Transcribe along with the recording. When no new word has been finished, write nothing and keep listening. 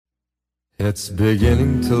It's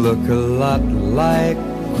beginning to look a lot like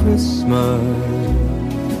Christmas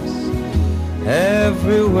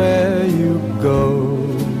everywhere you go.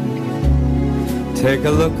 Take a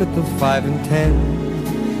look at the 5 and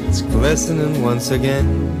 10. It's glistening once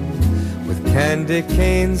again with candy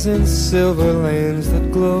canes and silver lanes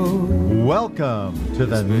that glow. Welcome to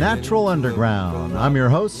the Natural Underground. I'm your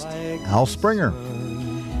host, Al Springer.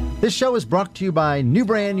 This show is brought to you by New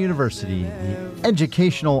Brand University, the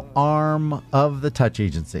educational arm of the Touch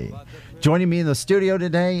Agency. Joining me in the studio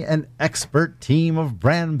today, an expert team of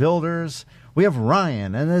brand builders. We have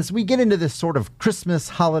Ryan, and as we get into this sort of Christmas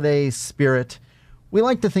holiday spirit, we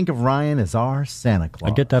like to think of Ryan as our Santa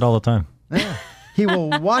Claus. I get that all the time. Yeah. He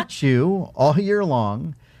will watch you all year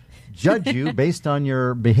long, judge you based on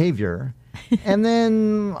your behavior, and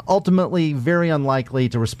then ultimately very unlikely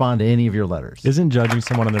to respond to any of your letters. Isn't judging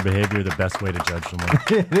someone on their behavior the best way to judge someone?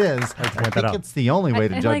 It is. I think it's the only way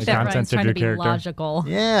to I judge like that contents Ryan's of trying your to be character. logical.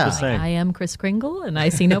 Yeah. Just saying. I am Kris Kringle, and I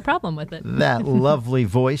see no problem with it. That lovely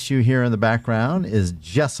voice you hear in the background is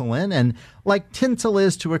Jesselyn, and like tinsel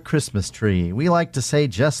is to a Christmas tree, we like to say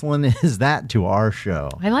Jesselyn is that to our show.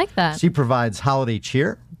 I like that. She provides holiday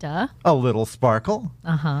cheer, Duh. a little sparkle.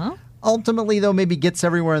 Uh-huh. Ultimately, though, maybe gets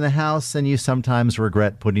everywhere in the house, and you sometimes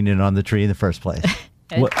regret putting it on the tree in the first place.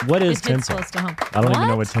 What is It hits tinsel? close to home. I don't even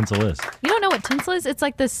know what tinsel is. You don't know what tinsel is? It's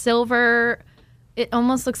like the silver, it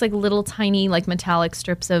almost looks like little tiny like metallic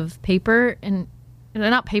strips of paper, and they're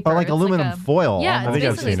not paper. Or like it's aluminum foil. Yeah, I it's think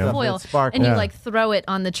I've basically seen it. foil. That sparkle. And you Yeah. like throw it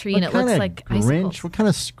on the tree, What and it looks kind of like Grinch? icicles. What kind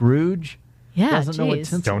of Scrooge? Yeah, Doesn't know what geez.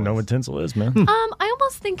 tinsel Don't know is. what tinsel is, man. I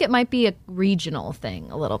almost think it might be a regional thing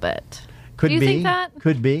a little bit. Could Do you be. think that?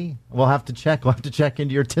 Could be. We'll have to check. We'll have to check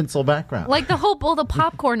into your tinsel background. Like the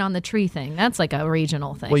popcorn on the tree thing. That's like a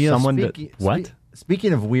regional thing. Well, you know, Someone that- what?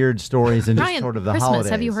 Speaking of weird stories and just Ryan, sort of the Christmas, holidays.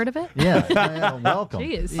 have you heard of it? Yeah, welcome.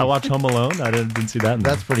 Jeez. I watched Home Alone. I didn't see that.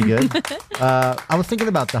 That's pretty good. I was thinking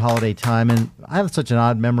about the holiday time, and I have such an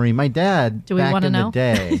odd memory. My dad, Do we back wanna in know?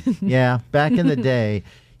 the day, back in the day,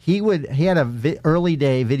 he had a early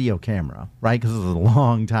day video camera, right? Because it was a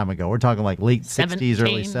long time ago. We're talking like late 60s,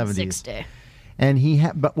 early 70s. 1760.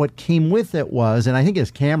 And but what came with it was, and I think his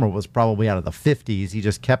camera was probably out of the 50s. He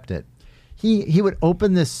just kept it. He would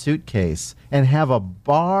open this suitcase and have a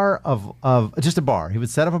bar of just a bar. He would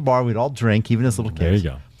set up a bar. We'd all drink, even as little kids.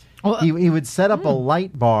 There you go. He would set up a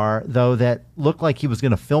light bar, though, that looked like he was going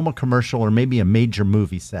to film a commercial or maybe a major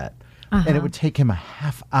movie set. And it would take him a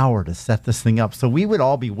half hour to set this thing up. So we would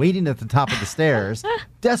all be waiting at the top of the stairs,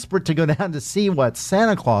 desperate to go down to see what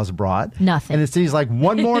Santa Claus brought. Nothing. And he's like,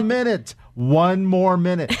 one more minute. One more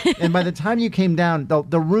minute. And by the time you came down,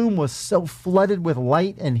 the room was so flooded with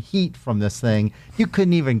light and heat from this thing, you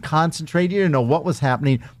couldn't even concentrate. You didn't know what was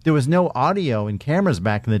happening. There was no audio and cameras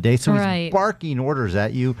back in the day, so he's Right. barking orders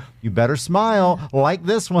at you. You better smile like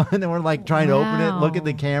this one. And we're like trying to open it, look at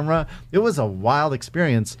the Wow. camera. It was a wild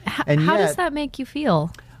experience. And How yet, does that make you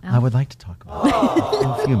feel? I would like to talk about it in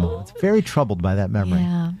a few moments. Very troubled by that memory.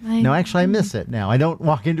 Yeah, No, actually, I miss it now. I don't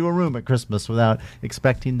walk into a room at Christmas without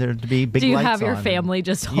expecting there to be big Do you lights have your on. family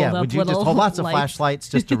just hold Yeah, up would you just little hold lots of lights? flashlights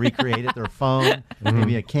just to recreate it? Their phone,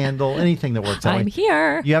 maybe a candle, anything that works that I'm way.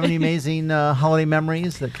 here. You have any amazing holiday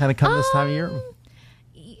memories that kind of come this time of year?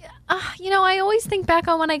 I always think back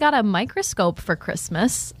on when I got a microscope for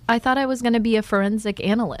Christmas. I thought I was going to be a forensic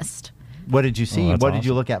analyst. What did you see? that's What did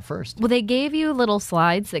you awesome. look at first? Well, they gave you little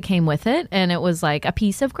slides that came with it, and it was like a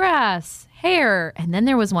piece of grass, hair, and then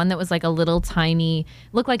there was one that was like a little tiny,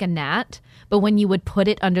 looked like a gnat, but when you would put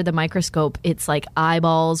it under the microscope, its like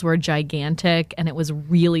eyeballs were gigantic, and it was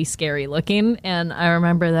really scary looking. And I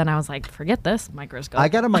remember then I was like, forget this microscope. I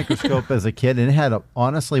got a microscope as a kid, and it had,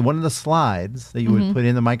 honestly, one of the slides that you would put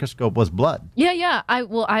in the microscope was blood. Yeah. I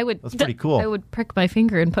would. That's pretty cool. I would prick my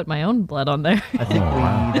finger and put my own blood on there. I think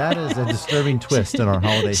that is a disturbing twist in our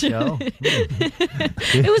holiday show.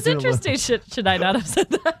 It was interesting. Should I not have said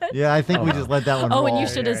that? Yeah, I think we just let that one Oh, roll. and you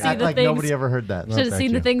should have seen Act the like things. nobody ever heard that. Should have thank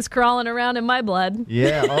seen the you. things crawling around in my blood.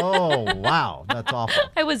 Yeah. Oh, wow. That's awful.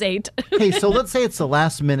 I was 8. Okay, so let's say it's the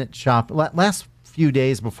last minute shop, last few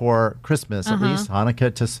days before Christmas, at least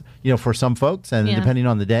Hanukkah, for some folks, and Yeah. depending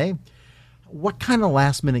on the day. What kind of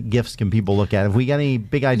last minute gifts can people look at? Have we got any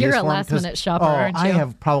big ideas You're a for 'em? last 'Cause, minute shopper, oh, aren't I you?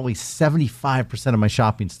 have probably 75% of my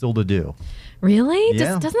shopping still to do. Really?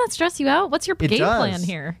 Yeah. Doesn't that stress you out? What's your It game does. plan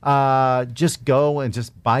here? Just go and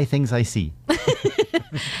just buy things I see.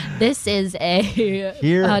 This is a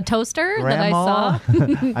Here, toaster Grandma, that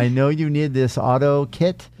I saw. I know you need this auto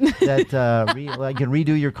kit that can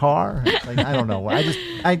redo your car. It's like, I don't know.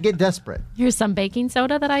 I get desperate. Here's some baking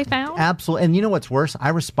soda that I found. Absolutely. And you know what's worse? I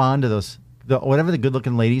respond to those whatever the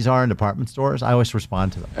good-looking ladies are in department stores, I always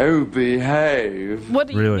respond to them. Oh, behave. What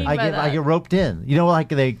do you Really? mean I by get that? I get roped in. You know, like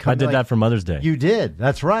they come. I did like, that for Mother's Day. You did.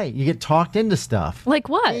 That's right. You get talked into stuff. Like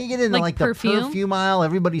what? You get into like the perfume? perfume aisle.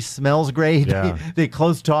 Everybody smells great. Yeah. They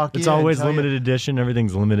close talk. It's you and always tell you- limited edition.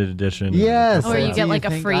 Everything's limited edition. Yes. Or you And get do like a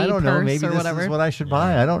think, free I don't know. purse Maybe or this whatever. is what I should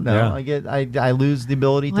buy. I don't know. Yeah. I lose the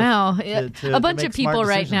ability to. Wow. to A bunch make of people smart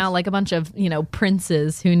right decisions. now, like a bunch of,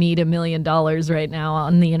 princes who need $1 million right now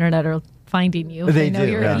on the internet are finding you. They know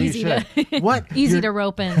do. you're Yeah. easy You to should. What? easy You're- to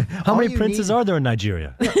rope in. How All many you princes need- are there in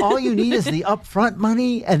Nigeria? All you need is the upfront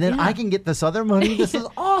money, and then I can get this other money. This is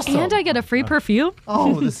awesome. And I get a free perfume.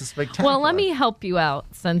 Oh, this is spectacular. Well, let me help you out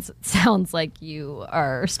since it sounds like you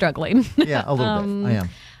are struggling. Yeah, a little bit. I am.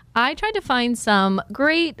 I tried to find some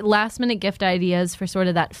great last minute gift ideas for sort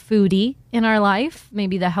of that foodie in our life,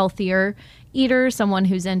 maybe the healthier eater, someone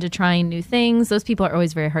who's into trying new things. Those people are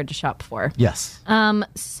always very hard to shop for. Yes.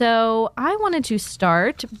 So I wanted to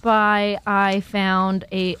start by I found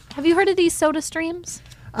have you heard of these Soda Streams?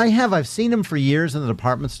 I have. I've seen them for years in the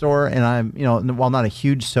department store, and I'm, while not a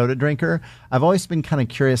huge soda drinker, I've always been kind of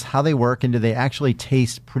curious how they work and do they actually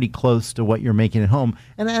taste pretty close to what you're making at home?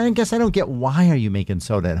 And I guess I don't get why are you making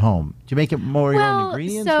soda at home? Do you make it more your own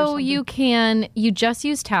ingredients? or so something? you just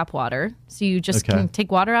use tap water. So you just Okay. can take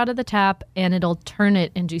water out of the tap and it'll turn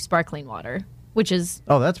it into sparkling water, which is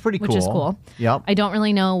that's pretty cool. which is cool. Yep. I don't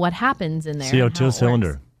really know what happens in there. and how it CO2 works.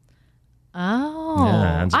 cylinder. Oh,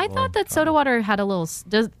 Yeah, I thought that soda water had a little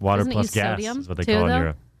Water doesn't it plus use gas sodium is what they too, call it in though?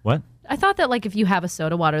 Europe. What? I thought that like if you have a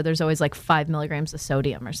soda water, there's always like 5 milligrams of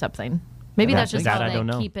sodium or something. Maybe that's just That how I they don't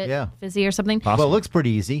know. keep it Yeah. fizzy or something. Well, it looks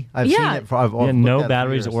pretty easy. I've seen Yeah. it. I've Yeah, looked no at it for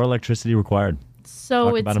batteries years. or electricity required. So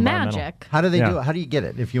Talk it's about environmental. magic. How do they Yeah. do it? How do you get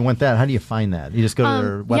it? If you want that, how do you find that? You just go to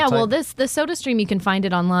their website? Yeah, well, the Soda Stream, you can find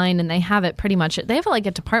it online, and they have it pretty much. They have it like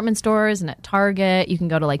at department stores and at Target. You can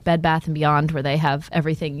go to like Bed Bath and Beyond, where they have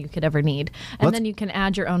everything you could ever need, and Let's- then you can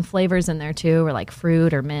add your own flavors in there too, or like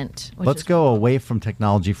fruit or mint. Which Let's is go away from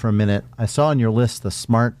technology for a minute. I saw on your list the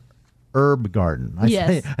smart herb garden.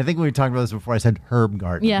 Yes. I think when we talked about this before, I said herb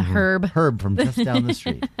garden. Yeah, herb. Herb from just down the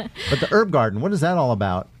street. But the herb garden, what is that all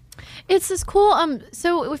about? It's this cool.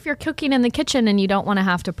 So if you're cooking in the kitchen and you don't want to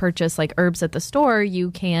have to purchase like herbs at the store,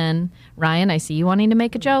 you can. Ryan, I see you wanting to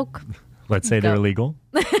make a joke. Let's say they're illegal.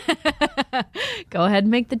 Go ahead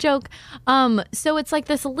and make the joke. So it's like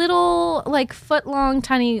this little, like foot long,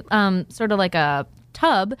 tiny, sort of like a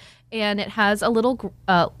tub, and it has a little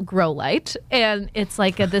grow light, and it's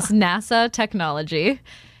like this NASA technology.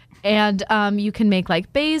 And you can make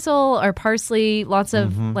like basil or parsley, lots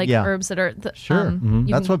of like Yeah. herbs that are Sure. you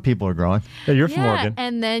That's can- what people are growing. Yeah, you're from yeah, Oregon.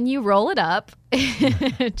 and then you roll it up.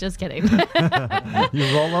 Just kidding.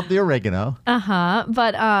 You roll up the oregano.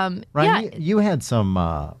 But Ryan, yeah, you had some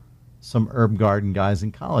herb garden guys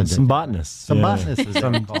in college. Some botanists. Some yeah. botanists, as they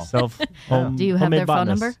Some call. home. do you have homemade their phone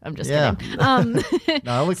botanists. number? I'm just Yeah. kidding.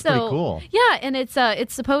 No, it looks pretty cool. Yeah, and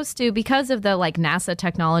it's supposed to, because of the like NASA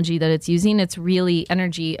technology that it's using, it's really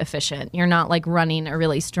energy efficient. You're not like running a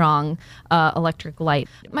really strong electric light.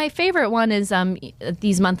 My favorite one is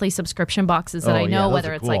these monthly subscription boxes that Oh, I yeah, know, those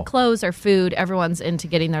whether are it's cool. like clothes or food, everyone's into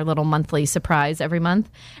getting their little monthly surprise every month.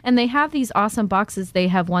 And they have these awesome boxes. They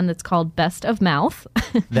have one that's called Best of Mouth.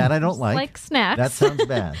 That I don't like. snacks. That sounds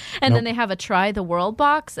bad. And then they have a Try the World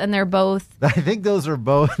box, and they're both I think those are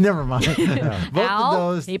both. Never mind. Both Al, of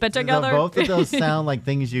those. keep it together. Both of those sound like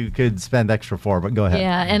things you could spend extra for. But go ahead.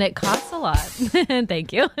 Yeah, and it costs a lot.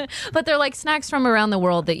 Thank you. But they're like snacks from around the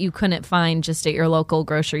world that you couldn't find just at your local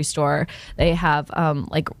grocery store. They have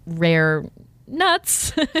like rare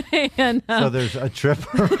nuts and So there's a trip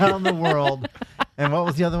around the world. And what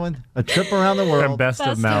was the other one? A trip around the world. And best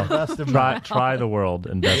of mouth. Best of Try the world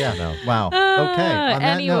and best of mouth. Wow. Okay. On that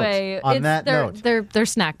anyway, note, on that note, they're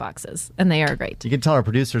snack boxes and they are great. you can tell our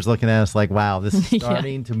producer's looking at us like, wow, this is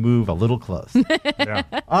starting to move a little close. Yeah.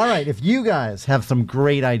 All right. If you guys have some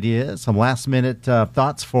great ideas, some last minute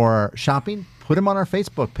thoughts for shopping, put them on our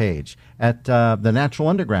Facebook page at The Natural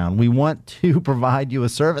Underground. We want to provide you a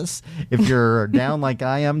service. If you're down like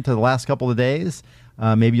I am to the last couple of days,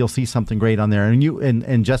 maybe you'll see something great on there. And you and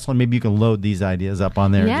Jessalyn, maybe you can load these ideas up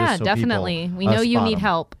on there. Yeah, just so definitely. people, We know you spot need them.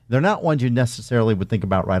 help. They're not ones you necessarily would think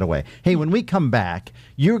about right away. Hey, when we come back,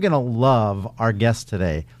 you're going to love our guest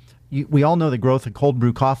today. We all know the growth of cold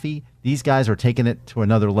brew coffee. These guys are taking it to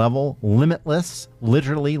another level. Limitless,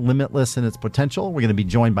 literally limitless in its potential. We're going to be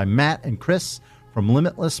joined by Matt and Chris from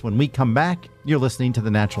Limitless. When we come back, you're listening to The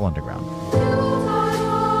Natural Underground.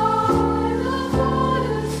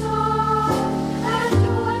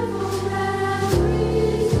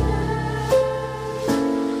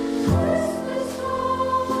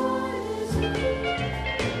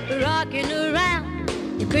 Rocking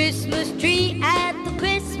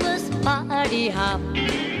hippity hop.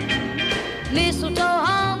 Mistletoe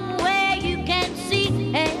hung where you can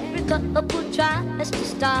see every couple tries to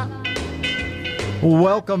stop.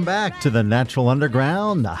 Welcome back to the Natural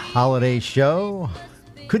Underground, the holiday show.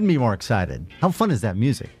 Couldn't be more excited. How fun is that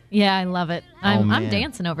music? Yeah, I love it. I'm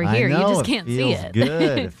dancing over here. I know, You just can't see it.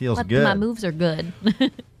 Good. It feels good. My moves are good.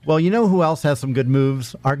 Well, you know who else has some good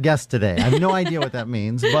moves? Our guest today. I have no idea what that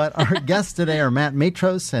means, but our guests today are Matt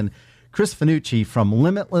Matros and Chris Finucci from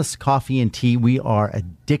Limitless Coffee and Tea. We are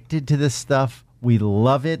addicted to this stuff. We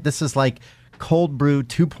love it. This is like cold brew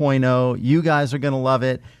 2.0. You guys are going to love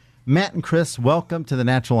it. Matt and Chris, welcome to the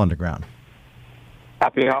Natural Underground.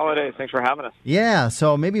 Happy holidays. Thanks for having us. Yeah,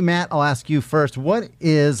 so maybe Matt, I'll ask you first. What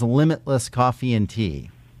is Limitless Coffee and Tea?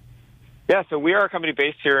 Yeah, so we are a company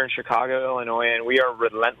based here in Chicago, Illinois, and we are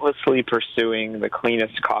relentlessly pursuing the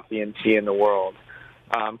cleanest coffee and tea in the world.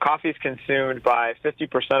 Coffee is consumed by 50%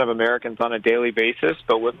 of Americans on a daily basis,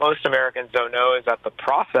 but what most Americans don't know is that the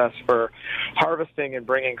process for harvesting and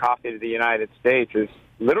bringing coffee to the United States is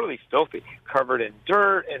literally filthy, covered in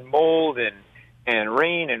dirt and mold and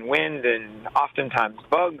rain and wind and oftentimes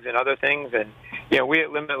bugs and other things. And, you know, we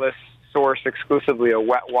at Limitless source exclusively a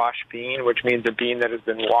wet wash bean, which means a bean that has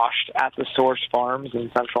been washed at the source farms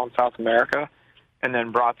in Central and South America and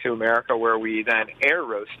then brought to America, where we then air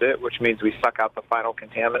roast it, which means we suck out the final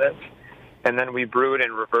contaminants. And then we brew it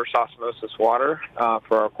in reverse osmosis water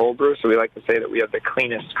for our cold brew. So we like to say that we have the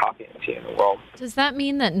cleanest coffee and tea in the world. Does that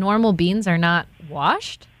mean that normal beans are not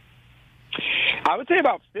washed? I would say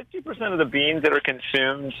about 50% of the beans that are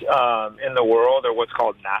consumed in the world are what's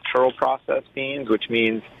called natural processed beans, which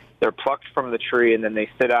means they're plucked from the tree and then they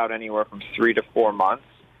sit out anywhere from 3 to 4 months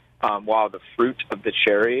while the fruit of the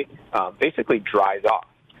cherry basically dries off.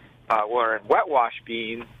 Where in wet wash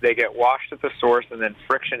beans, they get washed at the source and then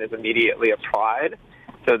friction is immediately applied,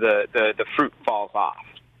 so the fruit falls off.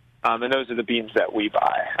 And those are the beans that we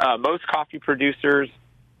buy. Most coffee producers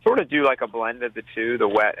sort of do like a blend of the two, the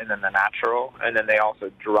wet and then the natural, and then they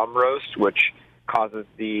also drum roast, which causes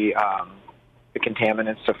the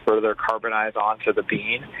contaminants to further carbonize onto the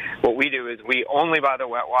bean. What we do is we only buy the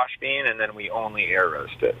wet wash bean and then we only air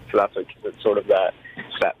roast it. So that's what gives it sort of that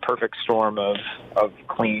perfect storm of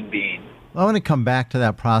clean bean. I want to come back to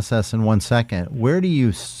that process in 1 second. Where do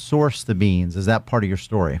you source the beans? Is that part of your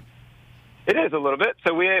story? It is a little bit.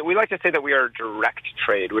 So we like to say that we are direct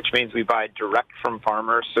trade, which means we buy direct from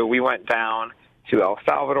farmers. So we went down to El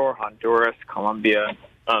Salvador, Honduras, Colombia,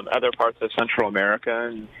 other parts of Central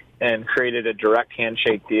America, and created a direct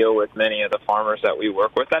handshake deal with many of the farmers that we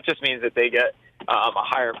work with. That just means that they get a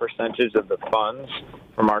higher percentage of the funds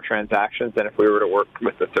from our transactions than if we were to work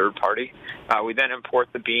with a third party. We then import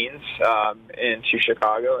the beans into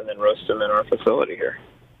Chicago and then roast them in our facility here.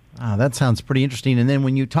 That sounds pretty interesting. And then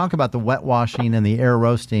when you talk about the wet washing and the air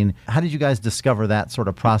roasting, how did you guys discover that sort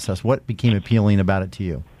of process? What became appealing about it to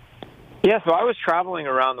you? Yeah, so I was traveling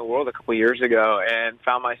around the world a couple of years ago and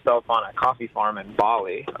found myself on a coffee farm in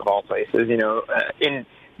Bali, of all places. You know, in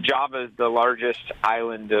Java is the largest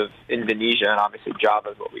island of Indonesia, and obviously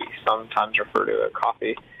Java is what we sometimes refer to as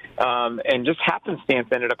coffee. And just happenstance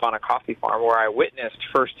ended up on a coffee farm where I witnessed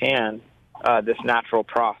firsthand this natural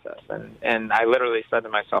process. And I literally said to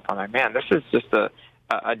myself, I'm like, man, this is just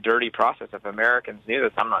a dirty process. If Americans knew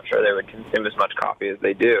this, I'm not sure they would consume as much coffee as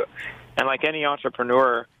they do. And like any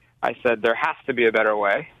entrepreneur, I said, there has to be a better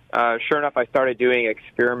way. Sure enough, I started doing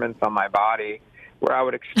experiments on my body where I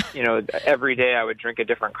would, every day I would drink a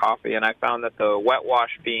different coffee, and I found that the wet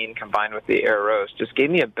wash bean combined with the air roast just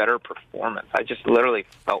gave me a better performance. I just literally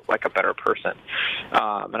felt like a better person.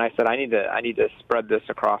 And I said, I need to spread this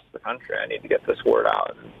across the country. I need to get this word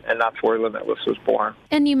out, and that's where Limitless was born.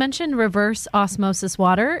 And you mentioned reverse osmosis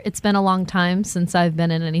water. It's been a long time since I've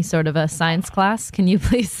been in any sort of a science class. Can you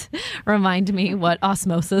please remind me what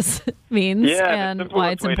osmosis means and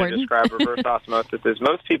why it's important? The simplest way to describe reverse osmosis is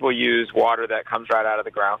most people use water that comes right out of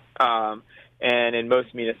the ground. And in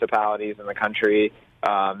most municipalities in the country,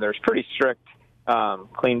 there's pretty strict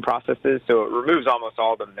clean processes, so it removes almost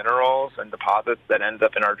all the minerals and deposits that end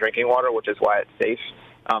up in our drinking water, which is why it's safe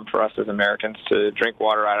for us as Americans to drink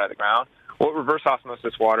water out of the ground. What reverse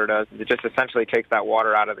osmosis water does is it just essentially takes that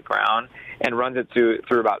water out of the ground and runs it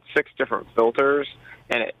through about 6 different filters,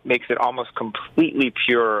 and it makes it almost completely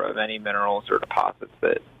pure of any minerals or deposits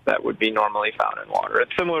that would be normally found in water.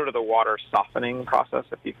 It's similar to the water softening process,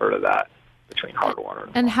 if you've heard of that, between hard water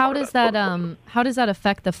and how does that how does that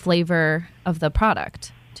affect the flavor of the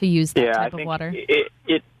product to use that type of water?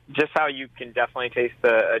 just how you can definitely taste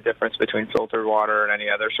a difference between filtered water and any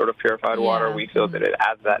other sort of purified water, we feel that it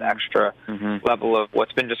adds that extra level of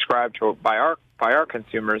what's been described by our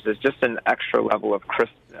consumers as just an extra level of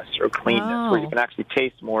crispness or cleanness, where you can actually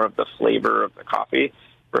taste more of the flavor of the coffee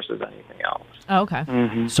versus anything else. Oh,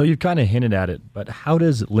 okay. So you've kind of hinted at it, but how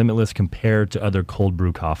does Limitless compare to other cold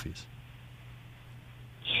brew coffees?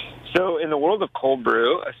 So in the world of cold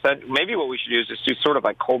brew, maybe what we should do is just do sort of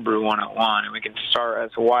like cold brew 101, and we can start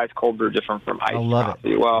as to why is cold brew different from iced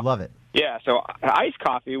coffee. Well, love it. Yeah, so iced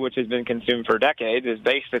coffee, which has been consumed for decades, is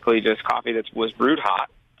basically just coffee that was brewed hot.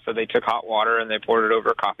 So they took hot water and they poured it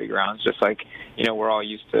over coffee grounds, just like, we're all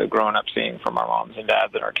used to growing up seeing from our moms and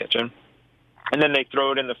dads in our kitchen. And then they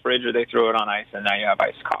throw it in the fridge or they throw it on ice, and now you have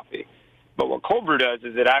iced coffee. But what cold brew does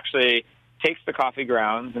is it actually takes the coffee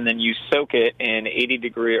grounds and then you soak it in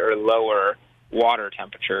 80-degree or lower water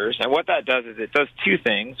temperatures. And what that does is it does two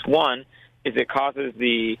things. One is it causes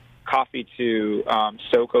the coffee to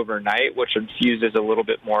soak overnight, which infuses a little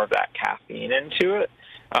bit more of that caffeine into it.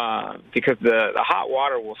 Because the hot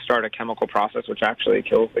water will start a chemical process which actually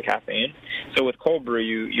kills the caffeine. So with cold brew,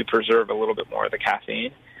 you preserve a little bit more of the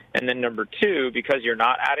caffeine. And then number two, because you're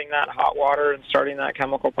not adding that hot water and starting that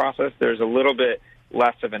chemical process, there's a little bit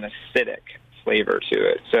less of an acidic flavor to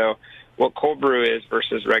it. So what cold brew is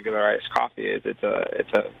versus regular iced coffee is it's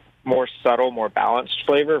a more subtle, more balanced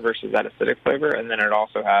flavor versus that acidic flavor. And then it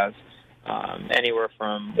also has anywhere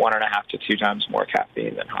from 1.5 to 2 times more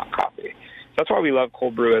caffeine than hot coffee. That's why we love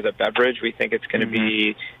cold brew as a beverage. We think it's going to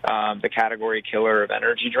be the category killer of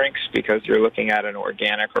energy drinks, because you're looking at an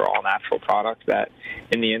organic or all-natural product that,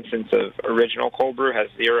 in the instance of original cold brew, has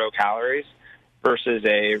 0 calories, versus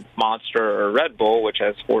a Monster or Red Bull, which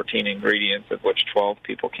has 14 ingredients, of which 12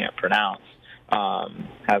 people can't pronounce,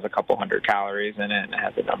 has a couple hundred calories in it, and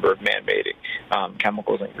has a number of man-made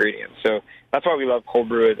chemicals and ingredients. So that's why we love cold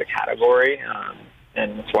brew as a category,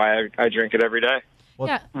 and that's why I drink it every day.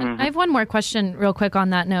 Yeah, I have one more question real quick on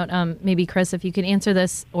that note. Maybe, Chris, if you could answer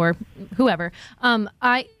this, or whoever.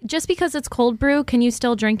 Just because it's cold brew, can you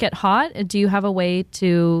still drink it hot? Do you have a way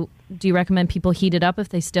to... Do you recommend people heat it up if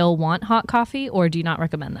they still want hot coffee, or do you not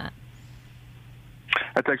recommend that?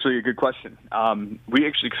 That's actually a good question. We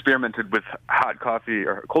actually experimented with hot coffee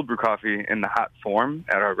or cold brew coffee in the hot form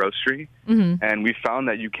at our roastery, and we found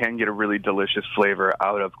that you can get a really delicious flavor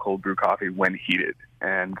out of cold brew coffee when heated.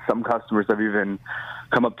 And some customers have even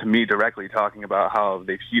come up to me directly talking about how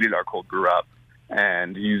they've heated our cold brew up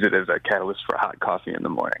and use it as a catalyst for hot coffee in the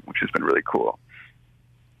morning, which has been really cool.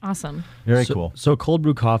 Awesome. Very cool. So cold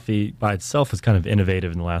brew coffee by itself is kind of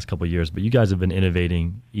innovative in the last couple of years, but you guys have been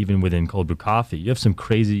innovating even within cold brew coffee. You have some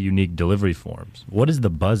crazy, unique delivery forms. What is the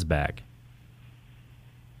Buzz Bag?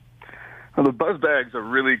 Well, the Buzz Bag's a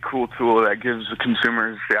really cool tool that gives the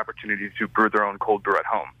consumers the opportunity to brew their own cold brew at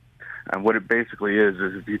home. And what it basically is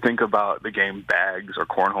if you think about the game bags or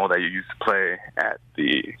cornhole that you used to play at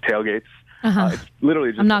the tailgates, it's literally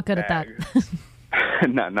just I'm not good at that.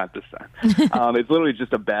 Not this time. It's literally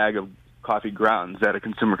just a bag of coffee grounds that a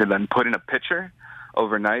consumer could then put in a pitcher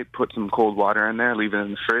overnight, put some cold water in there, leave it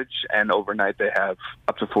in the fridge, and overnight they have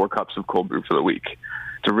up to 4 cups of cold brew for the week.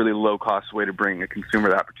 It's a really low-cost way to bring a consumer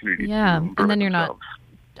the opportunity to brew and then it you're themselves.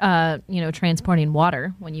 not, transporting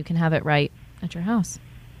water when you can have it right at your house.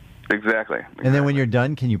 Exactly. And then when you're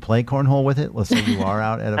done, can you play cornhole with it? Let's say you are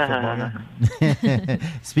out at a football game.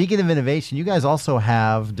 Speaking of innovation, you guys also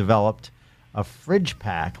have developed a fridge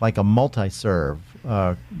pack, like a multi-serve.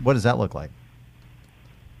 What does that look like?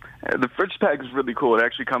 The fridge pack is really cool. It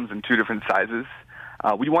actually comes in 2 different sizes.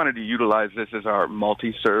 We wanted to utilize this as our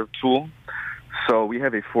multi-serve tool. So we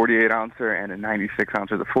have a 48-ouncer and a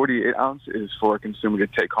 96-ouncer. The 48-ounce is for a consumer to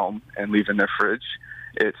take home and leave in their fridge.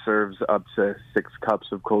 It serves up to 6 cups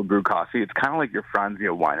of cold brew coffee. It's kind of like your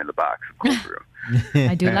Franzia wine in the box of cold brew.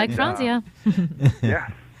 I do like Franzia. Yeah.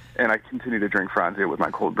 And I continue to drink Franzia with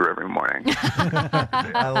my cold brew every morning.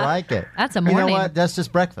 I like it. That's a morning. You know what? That's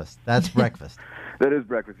just breakfast. That's breakfast. That is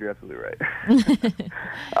breakfast. You're absolutely right.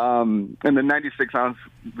 And the 96-ounce,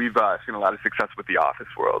 we've seen a lot of success with the office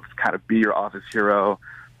world. Kind of be your office hero,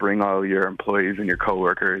 bring all your employees and your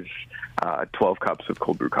coworkers 12 cups of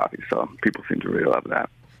cold brew coffee. So people seem to really love that.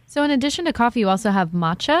 So in addition to coffee, you also have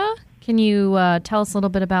matcha. Can you tell us a little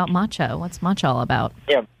bit about matcha? What's matcha all about?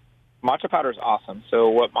 Yeah, matcha powder is awesome. So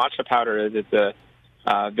what matcha powder is, it's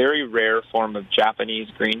a very rare form of Japanese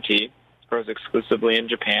green tea. It grows exclusively in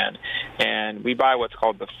Japan. And we buy what's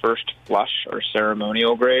called the first flush or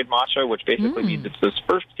ceremonial grade matcha, which basically means it's those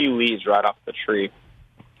first few leaves right off the tree,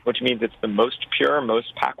 which means it's the most pure,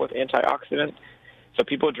 most packed with antioxidants. So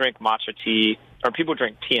people drink matcha tea, or people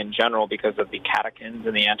drink tea in general because of the catechins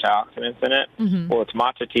and the antioxidants in it. Well, it's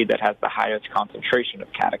matcha tea that has the highest concentration of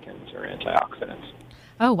catechins or antioxidants.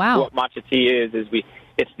 Oh, wow. What matcha tea is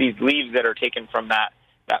it's these leaves that are taken from that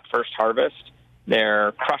first harvest.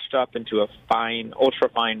 They're crushed up into a fine,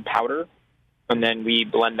 ultra-fine powder, and then we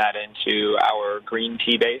blend that into our green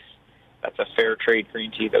tea base. That's a fair trade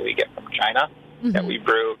green tea that we get from China that we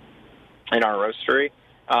brew in our roastery.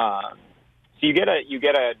 So you get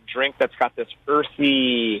a drink that's got this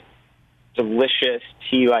earthy, delicious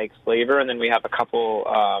tea-like flavor, and then we have a couple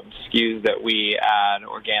SKUs that we add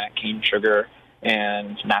organic cane sugar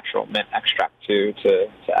and natural mint extract to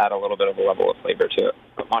add a little bit of a level of flavor to it.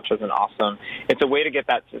 But matcha is it's a way to get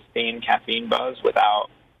that sustained caffeine buzz without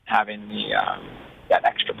having that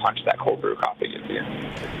extra punch that cold brew coffee gives you.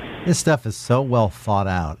 This stuff is so well thought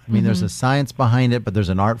out. I mean, there's a science behind it, but there's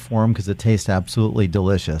an art form because it tastes absolutely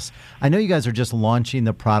delicious. I know you guys are just launching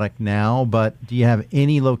the product now, but do you have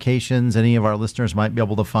any locations any of our listeners might be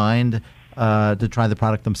able to find to try the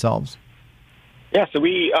product themselves? Yeah, so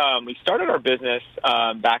we started our business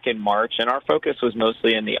back in March, and our focus was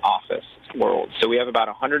mostly in the office world. So we have about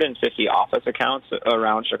 150 office accounts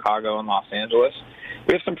around Chicago and Los Angeles.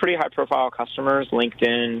 We have some pretty high-profile customers,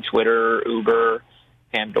 LinkedIn, Twitter, Uber,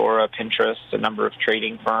 Pandora, Pinterest, a number of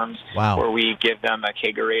trading firms, where we give them a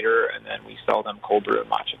kegerator and then we sell them cold brew and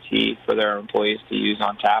matcha tea for their employees to use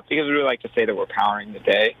on tap, because we really like to say that we're powering the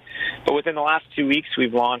day. But within the last 2 weeks,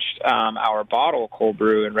 we've launched our bottle cold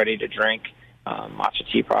brew and ready-to-drink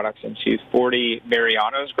matcha tea products into 40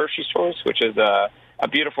 Mariano's grocery stores, which is a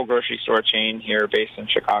beautiful grocery store chain here based in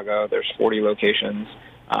Chicago. There's 40 locations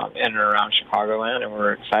in and around Chicagoland, and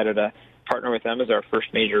we're excited to partner with them as our first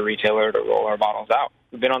major retailer to roll our bottles out.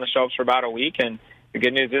 We've been on the shelves for about a week, and the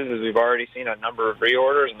good news is we've already seen a number of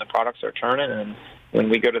reorders, and the products are turning, and when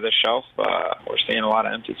we go to the shelf, we're seeing a lot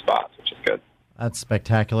of empty spots, which is good. That's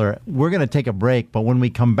spectacular. We're going to take a break, but when we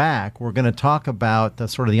come back, we're going to talk about the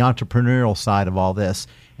sort of the entrepreneurial side of all this,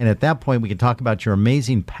 and at that point, we can talk about your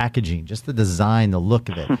amazing packaging, just the design, the look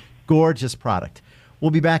of it. Gorgeous product.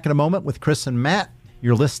 We'll be back in a moment with Chris and Matt.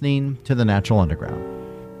 You're listening to The Natural Underground.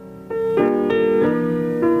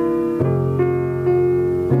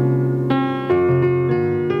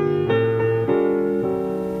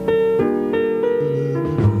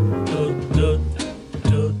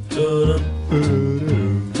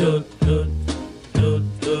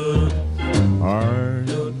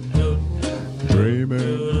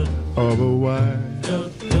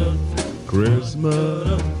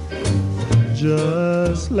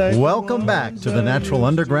 Welcome back to The Natural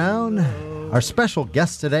Underground. Our special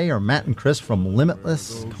guests today are Matt and Chris from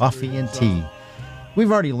Limitless Coffee and Tea.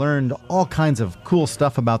 We've already learned all kinds of cool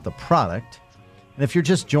stuff about the product. And if you're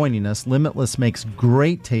just joining us, Limitless makes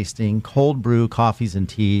great tasting cold brew coffees and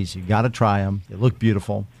teas. You got to try them. They look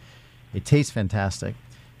beautiful. They taste fantastic.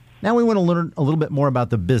 Now we want to learn a little bit more about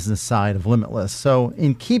the business side of Limitless. So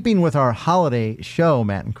in keeping with our holiday show,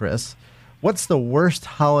 Matt and Chris, what's the worst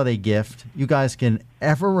holiday gift you guys can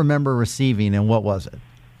ever remember receiving, and what was it?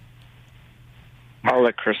 I'll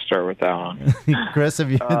let Chris start with that one. Chris, have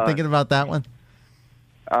you been thinking about that one?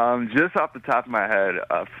 Just off the top of my head,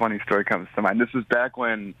 a funny story comes to mind. This was back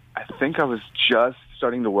when I think I was just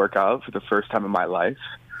starting to work out for the first time in my life.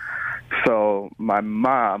 So my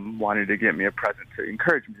mom wanted to get me a present to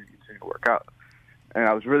encourage me to continue to work out. And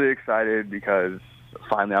I was really excited because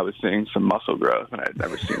finally I was seeing some muscle growth, and I had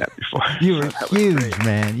never seen that before. You were huge,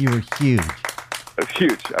 man. You were huge. I was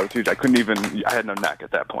huge. I had no neck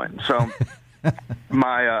at that point. So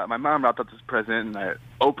my mom wrapped up this present, and I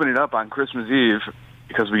opened it up on Christmas Eve,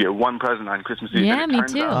 because we get one present on Christmas Eve. Yeah, me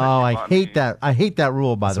too. Oh, I hate that. I hate that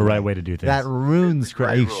rule, by the way. It's the right way to do things. That ruins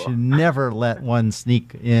Christmas. You should never let one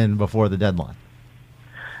sneak in before the deadline.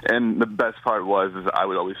 And the best part is I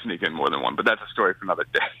would always sneak in more than one, but that's a story for another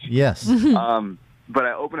day. Yes. But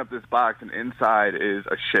I open up this box, and inside is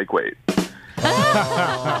a shake weight.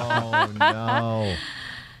 Oh, no.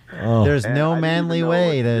 Oh. There's no manly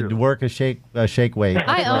way to work a shake weight.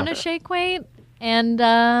 I own a shake weight, and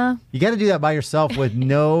you got to do that by yourself with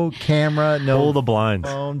no camera, no pull the blinds.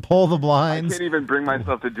 Phone, pull the blinds. I can't even bring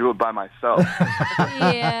myself to do it by myself.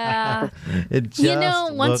 yeah. It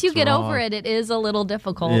just once you get wrong. over it, it is a little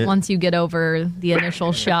difficult. Once you get over the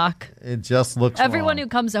initial shock, it just looks. Everyone wrong. who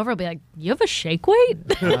comes over will be like, "You have a shake weight?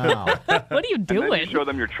 Wow. What are you doing?" And then you show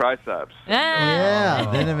them your triceps. Yeah,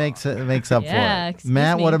 then it makes up for it. Excuse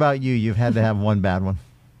Matt, me. what about you? You've had to have one bad one.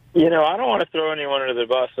 You know, I don't want to throw anyone under the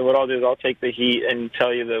bus, so what I'll do is I'll take the heat and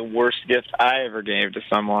tell you the worst gift I ever gave to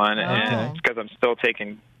someone, and because I'm still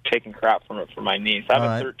taking crap from it for my niece. I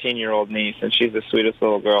have a 13-year-old niece, and she's the sweetest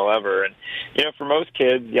little girl ever. And, you know, for most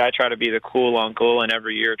kids, I try to be the cool uncle, and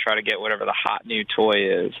every year try to get whatever the hot new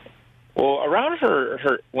toy is. Well, around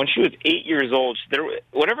her when she was 8 years old,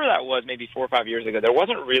 whatever that was, maybe 4 or 5 years ago, there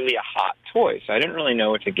wasn't really a hot toy, so I didn't really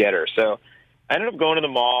know what to get her. So I ended up going to the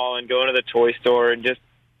mall and going to the toy store and just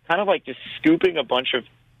kind of like just scooping a bunch of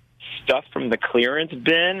stuff from the clearance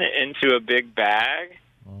bin into a big bag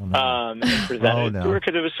and presented it to her,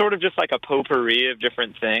 because it was sort of just like a potpourri of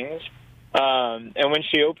different things. And when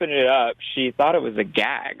she opened it up, she thought it was a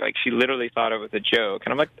gag. Like, she literally thought it was a joke.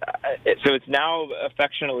 And I'm like, so it's now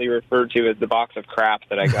affectionately referred to as the box of crap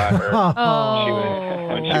that I got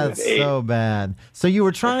her. When she was 8. So bad. So you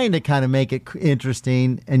were trying to kind of make it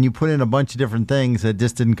interesting, and you put in a bunch of different things that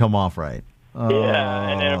just didn't come off right. Yeah,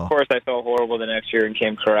 and then, of course, I felt horrible the next year and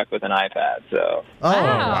came correct with an iPad. So.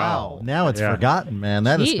 Wow. Now it's forgotten, man.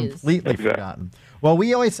 That is completely forgotten. Well,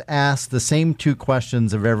 we always ask the same 2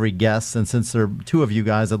 questions of every guest, and since there are 2 of you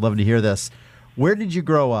guys, I'd love to hear this. Where did you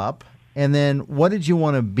grow up? And then what did you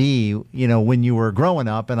want to be, you know, when you were growing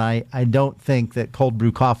up? And I don't think that cold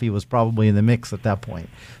brew coffee was probably in the mix at that point.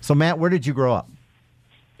 So, Matt, where did you grow up?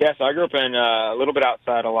 Yeah, so I grew up in a little bit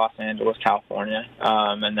outside of Los Angeles, California.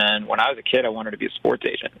 And then when I was a kid, I wanted to be a sports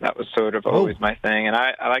agent. That was sort of always my thing. And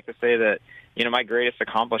I like to say that, you know, my greatest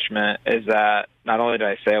accomplishment is that not only did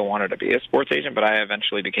I say I wanted to be a sports agent, but I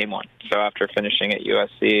eventually became one. So after finishing at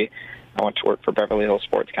USC, I went to work for Beverly Hills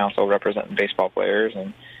Sports Council representing baseball players.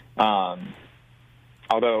 And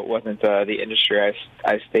although it wasn't the industry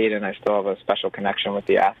I stayed in, I still have a special connection with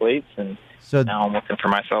the athletes. And so now I'm looking for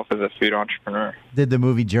myself as a food entrepreneur. Did the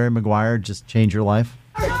movie Jerry Maguire just change your life?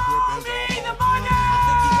 You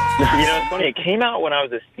know, it's funny. It came out when I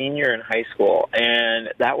was a senior in high school, and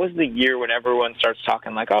that was the year when everyone starts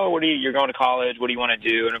talking like, "Oh, you're going to college? What do you want to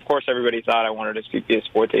do?" And of course, everybody thought I wanted to be a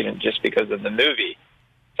sports agent just because of the movie.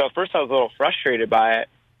 So at first, I was a little frustrated by it,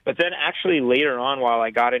 but then actually later on, while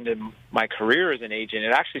I got into my career as an agent,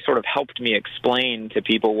 it actually sort of helped me explain to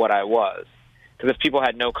people what I was. Because if people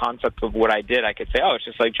had no concept of what I did, I could say, "Oh, it's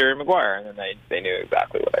just like Jerry Maguire," and then they knew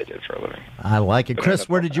exactly what I did for a living. I like it. Chris,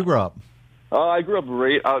 where did you grow up? I grew up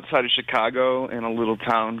right outside of Chicago in a little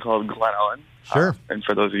town called Glen Ellen. Sure. And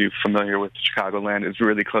for those of you familiar with Chicagoland, it's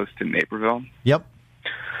really close to Naperville. Yep.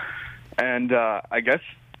 And I guess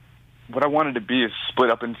what I wanted to be is split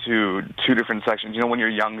up into 2 different sections. You know, when you're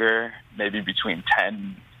younger, maybe between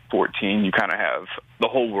 10, 14, you kind of have the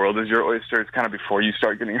whole world as your oyster. It's kind of before you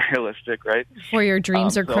start getting realistic, right? Before your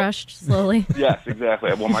dreams are crushed slowly. Yes,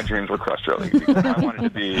 exactly. Well, my dreams were crushed early because I wanted to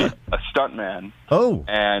be a stuntman. Oh.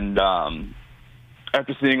 And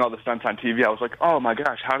after seeing all the stunts on TV, I was like, oh, my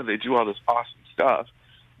gosh, how do they do all this awesome stuff?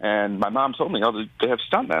 And my mom told me, oh, they have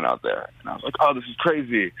stuntmen out there. And I was like, oh, this is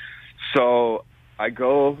crazy. So I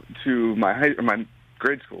go to my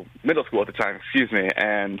middle school at the time,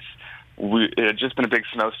 and it had just been a big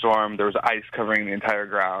snowstorm. There was ice covering the entire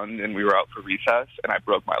ground, and we were out for recess, and I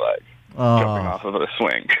broke my leg jumping off of a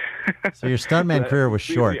swing. So your stuntman career was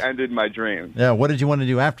short. It ended my dream. Yeah, what did you want to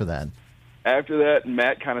do after that? After that,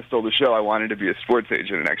 Matt kind of stole the show. I wanted to be a sports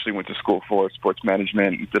agent and actually went to school for sports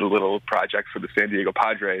management and did a little project for the San Diego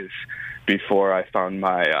Padres before I found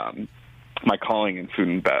my my calling in food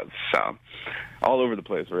and bev. So all over the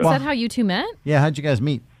place. Really. Is that how you 2 met? Yeah, how'd you guys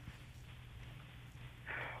meet?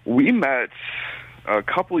 We met a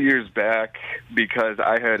couple years back because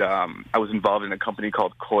I was involved in a company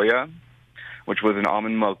called Koya, which was an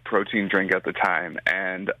almond milk protein drink at the time,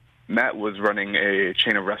 and Matt was running a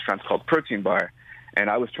chain of restaurants called Protein Bar, and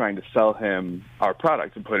I was trying to sell him our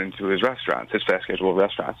product to put into his restaurants, his fast casual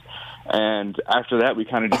restaurants. And after that, we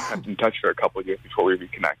kind of just kept in touch for a couple of years before we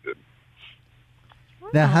reconnected.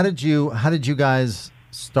 Now, how did you guys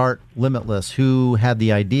start Limitless? Who had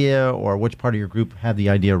the idea, or which part of your group had the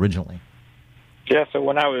idea originally? Yeah, so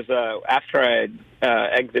when I was, after I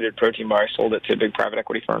exited Protein Bar, I sold it to a big private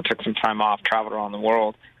equity firm, took some time off, traveled around the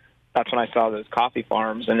world. That's when I saw those coffee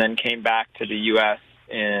farms, and then came back to the U.S.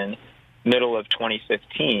 in middle of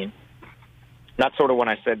 2015. That's sort of when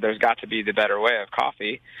I said there's got to be the better way of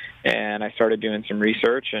coffee, and I started doing some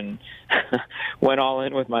research and went all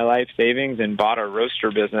in with my life savings and bought a roaster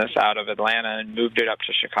business out of Atlanta and moved it up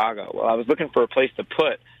to Chicago. Well, I was looking for a place to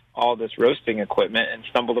put all this roasting equipment and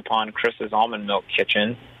stumbled upon Chris's Almond Milk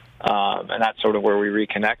Kitchen. And that's sort of where we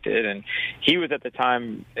reconnected. And he was at the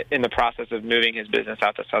time in the process of moving his business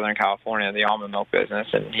out to Southern California, the almond milk business,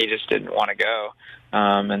 and he just didn't want to go.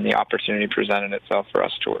 And the opportunity presented itself for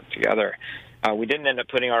us to work together. We didn't end up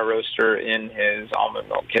putting our roaster in his almond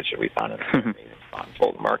milk kitchen. We found it on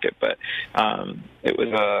full market, but it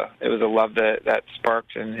was a love that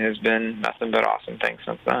sparked and has been nothing but awesome things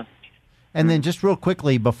since then. And then just real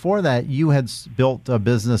quickly, before that, you had built a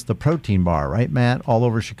business, the Protein Bar, right, Matt? All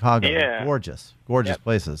over Chicago. Yeah. Gorgeous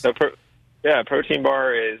places. So Protein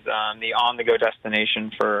Bar is the on-the-go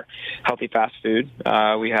destination for healthy fast food.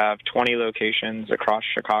 We have 20 locations across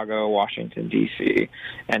Chicago, Washington, D.C.,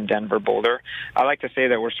 and Denver, Boulder. I like to say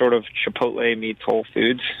that we're sort of Chipotle meets Whole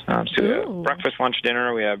Foods. So we have breakfast, lunch,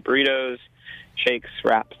 dinner. We have burritos, shakes,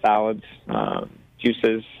 wraps, salads,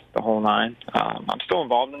 juices, the whole nine. I'm still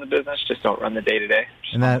involved in the business, just don't run the day-to-day.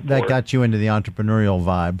 And that got you into the entrepreneurial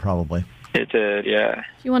vibe, probably. It did, yeah.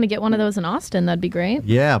 If you want to get one of those in Austin, that'd be great.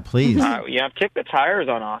 Yeah, please. Yeah, I've kicked the tires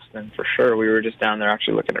on Austin for sure. We were just down there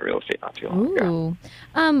actually looking at real estate not too long ago.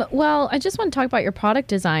 Well, I just want to talk about your product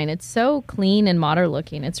design. It's so clean and modern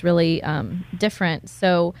looking. It's really different.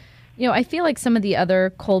 So, I feel like some of the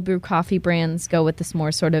other cold brew coffee brands go with this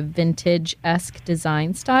more sort of vintage-esque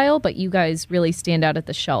design style, but you guys really stand out at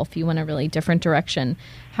the shelf. You went a really different direction.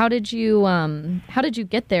 How did you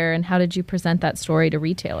get there, and how did you present that story to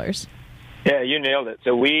retailers? Yeah, you nailed it.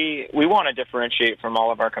 So we want to differentiate from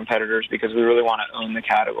all of our competitors because we really want to own the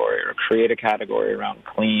category or create a category around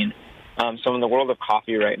clean. So in the world of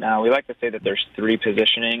coffee right now, we like to say that there's three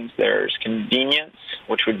positionings. There's convenience,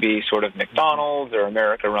 which would be sort of McDonald's or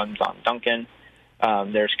America runs on Dunkin'.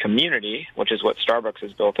 There's community, which is what Starbucks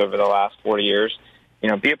has built over the last 40 years.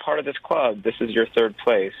 Be a part of this club. This is your third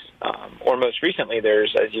place. Or most recently,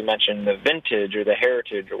 there's, as you mentioned, the vintage or the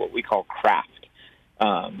heritage or what we call craft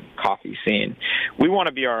coffee scene. We want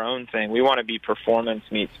to be our own thing. We want to be performance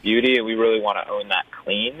meets beauty, and we really want to own that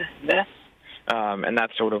cleanness. And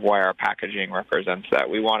that's sort of why our packaging represents that.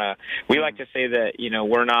 We like to say that,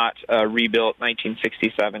 we're not a rebuilt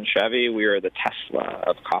 1967 Chevy. We are the Tesla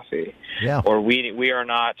of coffee. Yeah. Or we are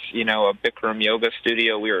not, a Bikram yoga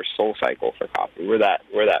studio. We are SoulCycle for coffee. We're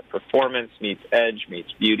that performance meets edge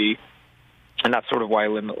meets beauty. And that's sort of why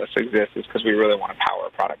Limitless exists, is because we really want to power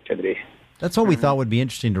productivity. That's what we thought would be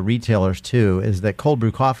interesting to retailers, too, is that cold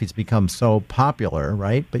brew coffee's become so popular,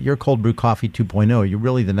 right? But you're cold brew coffee 2.0. You're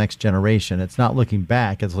really the next generation. It's not looking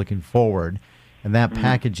back. It's looking forward. And that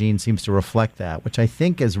packaging seems to reflect that, which I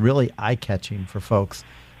think is really eye-catching for folks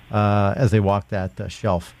as they walk that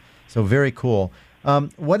shelf. So very cool.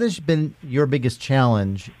 What has been your biggest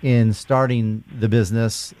challenge in starting the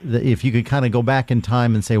business? If you could kind of go back in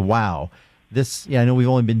time and say, wow, I know we've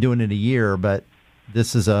only been doing it a year, but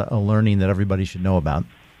this is a learning that everybody should know about.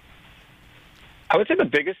 I would say the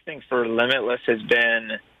biggest thing for Limitless has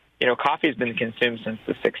been, coffee has been consumed since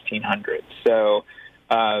the 1600s. So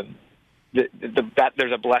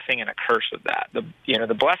there's a blessing and a curse with that.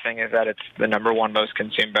 The blessing is that it's the number one most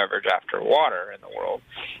consumed beverage after water in the world.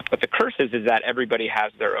 But the curse is that everybody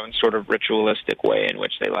has their own sort of ritualistic way in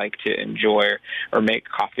which they like to enjoy or make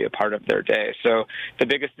coffee a part of their day. So the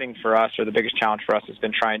biggest thing for us, or the biggest challenge for us, has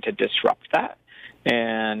been trying to disrupt that,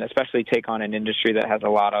 and especially take on an industry that has a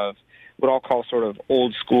lot of what I'll call sort of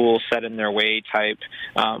old school, set in their way type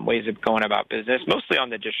ways of going about business, mostly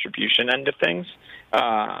on the distribution end of things.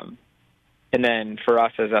 And then for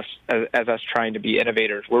us, as us trying to be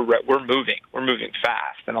innovators, we're moving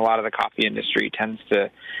fast, and a lot of the coffee industry tends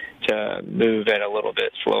to move at a little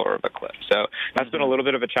bit slower of a clip. So that's been a little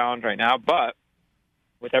bit of a challenge right now, but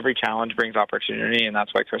with every challenge brings opportunity, and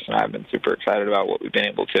that's why Chris and I have been super excited about what we've been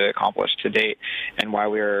able to accomplish to date, and why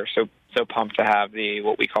we're so pumped to have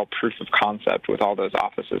what we call proof of concept with all those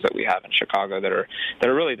offices that we have in Chicago that are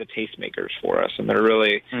really the tastemakers for us, and that are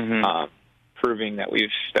really proving that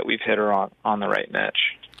we've hit her on the right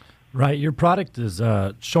niche. Right, your product is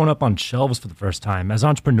showing up on shelves for the first time. As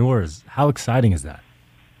entrepreneurs, how exciting is that?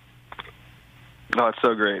 No, it's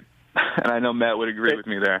so great. And I know Matt would agree with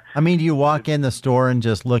me there. I mean, do you walk in the store and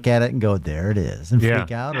just look at it and go, there it is, and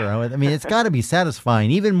freak out? It's got to be satisfying,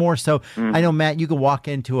 even more so. I know, Matt, you could walk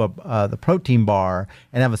into the Protein Bar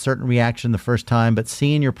and have a certain reaction the first time, but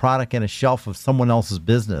seeing your product in a shelf of someone else's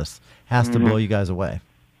business has to blow you guys away.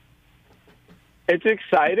 It's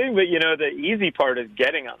exciting, but, the easy part is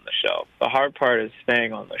getting on the shelf. The hard part is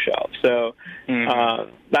staying on the shelf. So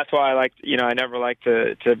that's why I never like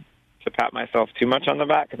to pat myself too much on the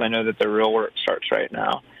back, because I know that the real work starts right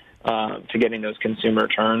now to getting those consumer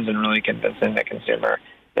turns and really convincing the consumer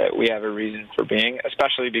that we have a reason for being,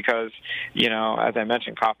 especially because, as I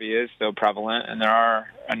mentioned, coffee is so prevalent and there are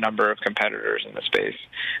a number of competitors in the space.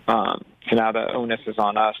 So now the onus is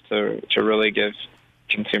on us to really give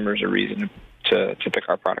consumers a reason to pick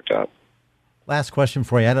our product up. Last question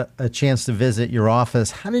for you. I had a chance to visit your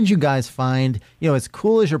office. How did you guys find, as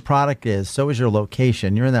cool as your product is, so is your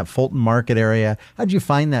location. You're in that Fulton Market area. How did you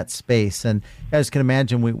find that space? And you guys can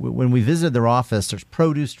imagine when we visited their office, there's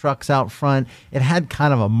produce trucks out front. It had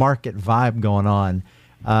kind of a market vibe going on.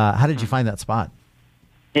 How did you find that spot?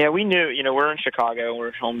 Yeah, we knew, we're in Chicago. We're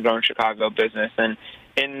a homegrown Chicago business. And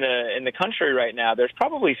in the country right now, there's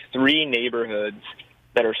probably 3 neighborhoods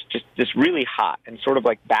that are just really hot and sort of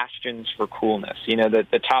like bastions for coolness.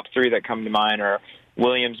 The top 3 that come to mind are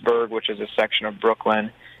Williamsburg, which is a section of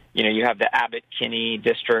Brooklyn. You have the Abbott-Kinney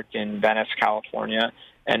district in Venice, California,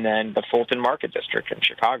 and then the Fulton Market district in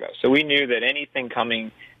Chicago. So we knew that anything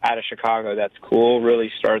coming out of Chicago that's cool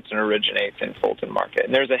really starts and originates in Fulton Market.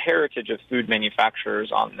 And there's a heritage of food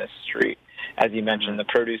manufacturers on this street. As you mentioned, the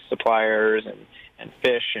produce suppliers and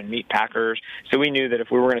fish and meat packers. So we knew that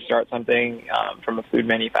if we were going to start something from a food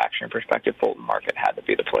manufacturing perspective, Fulton Market had to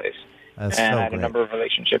be the place. That's and so I had great. a number of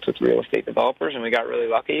relationships with real estate developers, and we got really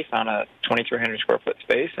lucky, found a 2,300 square foot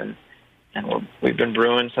space, and we've been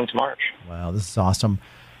brewing since March. Wow, this is awesome.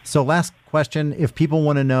 So last question, if people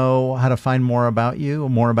want to know how to find more about you,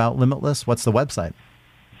 more about Limitless, what's the website?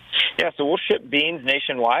 Yeah, so we'll ship beans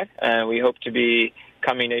nationwide, and we hope to be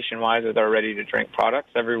coming nationwide with our ready-to-drink products.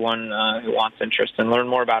 Everyone who wants interest and learn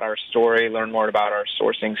more about our story, learn more about our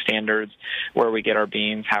sourcing standards, where we get our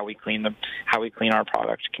beans, how we clean our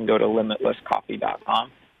product, can go to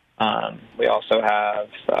limitlesscoffee.com. We also have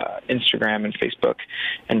Instagram and Facebook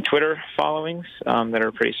and Twitter followings that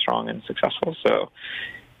are pretty strong and successful. So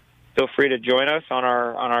feel free to join us on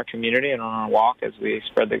our community and on our walk as we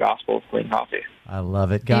spread the gospel of clean coffee. I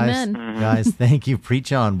love it, guys. Amen. Guys, thank you.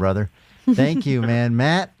 Preach on, brother. Thank you, man.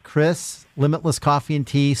 Matt, Chris, Limitless Coffee and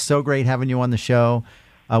Tea. So great having you on the show.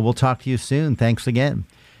 We'll talk to you soon. Thanks again.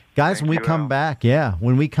 Guys, when we come back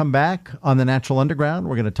on the Natural Underground,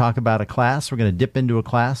 we're going to talk about a class. We're going to dip into a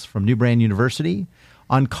class from New Brand University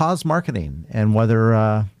on cause marketing and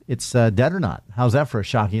whether it's dead or not. How's that for a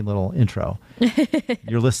shocking little intro?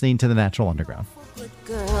 You're listening to the Natural Underground. Good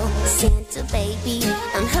girl, Santa baby,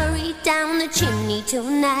 and hurry down the chimney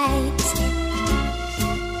tonight.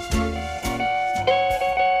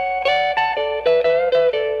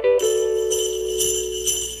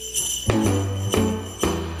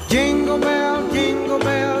 Jingle bell, jingle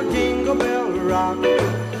bell, jingle bell rock.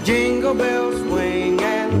 Jingle bells swing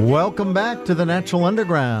and Welcome back to the Natural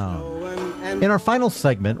Underground. In our final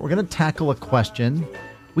segment, we're going to tackle a question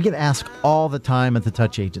we get asked all the time at the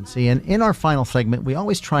Touch Agency. And in our final segment, we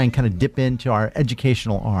always try and kind of dip into our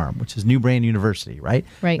educational arm, which is New Brand University, right?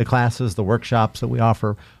 Right. The classes, the workshops that we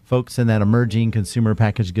offer folks in that emerging consumer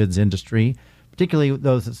packaged goods industry, particularly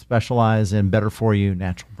those that specialize in better for you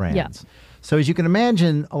natural brands. Yeah. So as you can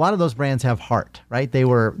imagine, a lot of those brands have heart, right? They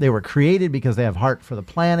were created because they have heart for the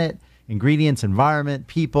planet, ingredients, environment,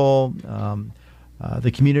 people,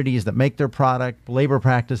 the communities that make their product, labor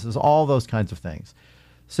practices, all those kinds of things.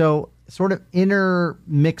 So sort of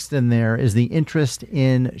intermixed in there is the interest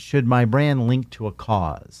in, should my brand link to a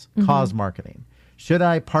cause, cause marketing? Should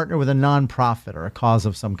I partner with a nonprofit or a cause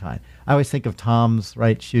of some kind? I always think of Tom's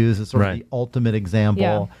shoes as sort of the ultimate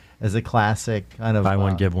example, as a classic kind of Buy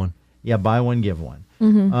one, give one. Yeah, buy one, give one.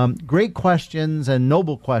 Great questions and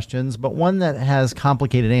noble questions, but one that has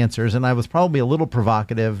complicated answers. And I was probably a little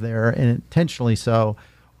provocative there, and intentionally so,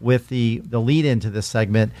 with the lead into this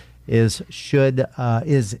segment is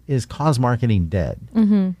cause marketing dead?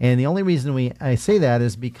 And the only reason I say that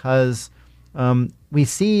is because we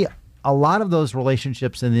see a lot of those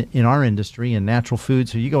relationships in our industry in natural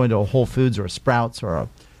foods. So you go into a Whole Foods or a Sprouts or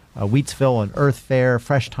a Wheatsville, an Earth Fare,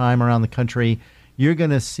 Fresh Thyme around the country, you're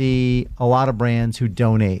going to see a lot of brands who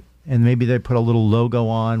donate, and maybe they put a little logo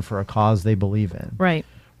on for a cause they believe in. Right.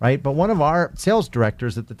 Right. But one of our sales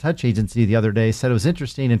directors at the Touch Agency the other day said it was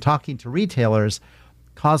interesting in talking to retailers,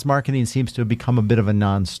 cause marketing seems to have become a bit of a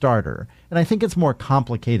non-starter. And I think it's more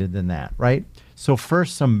complicated than that, right? So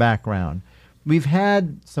first, some background. We've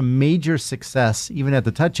had some major success, even at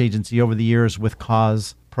the Touch Agency over the years, with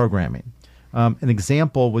cause programming. An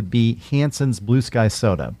example would be Hanson's Blue Sky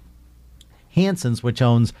Soda. Hanson's, which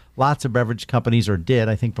owns lots of beverage companies, or did,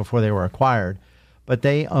 I think, before they were acquired, but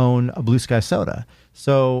they own a Blue Sky Soda.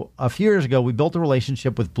 So a few years ago, we built a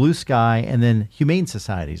relationship with Blue Sky and then humane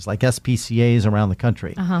societies like SPCAs around the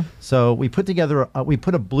country. So we put together, we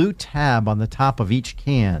put a blue tab on the top of each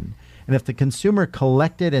can. And if the consumer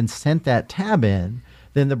collected and sent that tab in,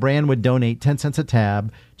 then the brand would donate 10 cents a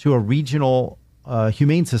tab to a regional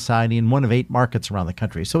humane society in one of 8 markets around the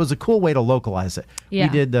country. So it was a cool way to localize it. Yeah.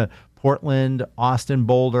 We did the Portland, Austin,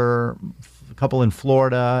 Boulder, a couple in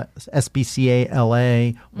Florida, SPCA,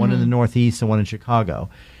 LA, one in the Northeast, and one in Chicago.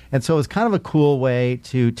 And so it's kind of a cool way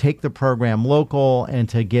to take the program local and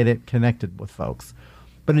to get it connected with folks.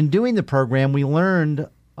 But in doing the program, we learned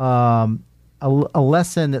a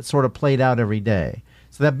lesson that sort of played out every day.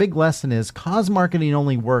 So that big lesson is cause marketing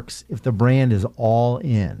only works if the brand is all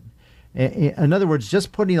in. In other words,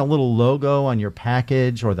 just putting a little logo on your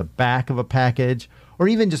package or the back of a package, or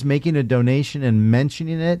even just making a donation and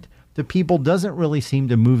mentioning it to people doesn't really seem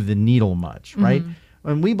to move the needle much, right?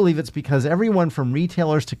 And we believe it's because everyone from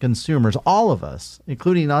retailers to consumers, all of us,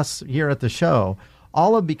 including us here at the show,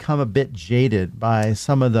 all have become a bit jaded by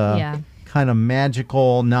some of the kind of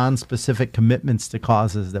magical, non-specific commitments to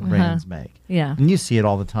causes that brands make. Yeah. And you see it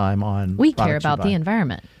all the time on We care products you about buy. the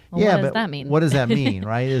environment. Well, Yeah, what does but that mean? What does that mean,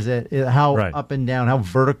 right? Is it how Right. up and down, how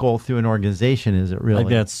vertical through an organization is it I really?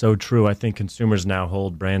 think that's so true. I think consumers now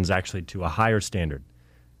hold brands actually to a higher standard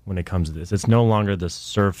when it comes to this. It's no longer the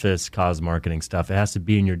surface cause marketing stuff. It has to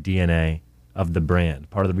be in your DNA of the brand,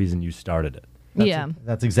 part of the reason you started it.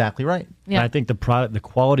 That's exactly right. And I think the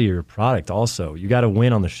quality of your product also. You got to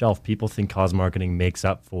win on the shelf. People think cause marketing makes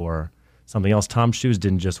up for something else. Tom's shoes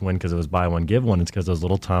didn't just win because it was buy one, give one. It's because those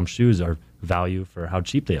little Tom's shoes are value for how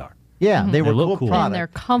cheap they are. Yeah, they were They look cool cool. product. And they're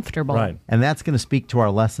comfortable. Right. And that's going to speak to our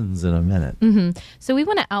lessons in a minute. So we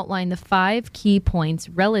want to outline the 5 key points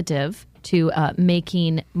relative to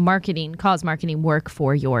making cause marketing work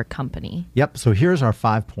for your company. Yep, so here's our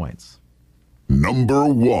 5 points. Number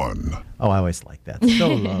 1. Oh, I always like that. So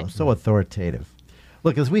low, so authoritative.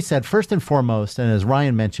 Look, as we said, first and foremost, and as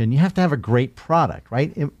Ryan mentioned, you have to have a great product,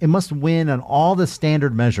 right? It must win on all the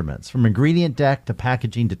standard measurements, from ingredient deck to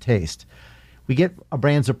packaging to taste. We get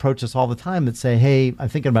brands approach us all the time that say, hey, I'm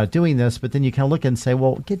thinking about doing this, but then you kind of look and say,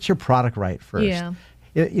 well, get your product right first. Yeah.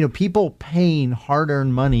 People paying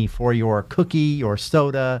hard-earned money for your cookie, your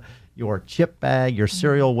soda, your chip bag, your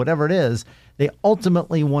cereal, whatever it is, they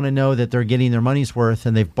ultimately want to know that they're getting their money's worth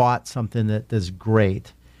and they've bought something that is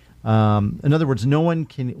great. In other words, no one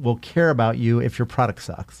will care about you if your product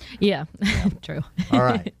sucks. Yeah, true. All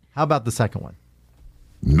right. How about the second one?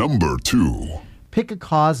 Number 2. Pick a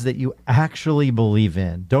cause that you actually believe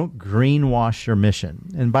in. Don't greenwash your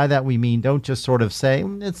mission. And by that we mean don't just sort of say,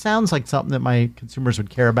 it sounds like something that my consumers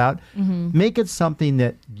would care about. Make it something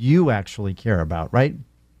that you actually care about, right?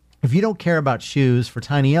 If you don't care about shoes for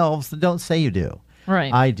tiny elves, then don't say you do.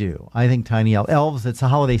 Right. I do. I think tiny elves, it's a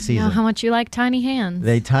holiday You season. know how much you like tiny hands.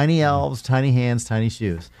 They tiny elves, tiny hands, tiny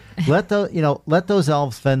shoes. Let those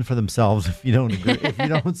elves fend for themselves if you don't agree, if you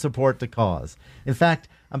don't support the cause. In fact,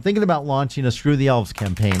 I'm thinking about launching a Screw the Elves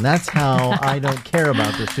campaign. That's how I don't care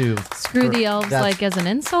about the shoes. Screw the elves like as an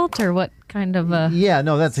insult, or what kind of a... Yeah,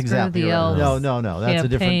 no, that's exactly the right. Elves No. That's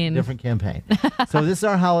campaign. a different campaign. So this is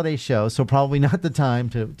our holiday show, so probably not the time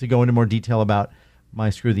to go into more detail about my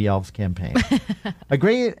Screw the Elves campaign. A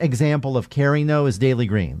great example of caring, though, is Daily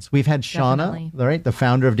Greens. We've had Shauna, right, the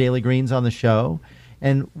founder of Daily Greens, on the show.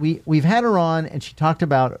 And we've had her on, and she talked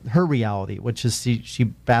about her reality, which is she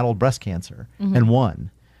battled breast cancer and won,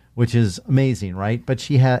 which is amazing, right? But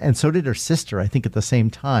and so did her sister, I think, at the same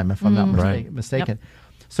time, if I'm not mistaken.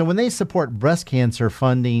 Yep. So when they support breast cancer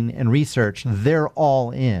funding and research, they're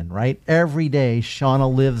all in, right? Every day,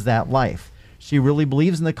 Shauna lives that life. She really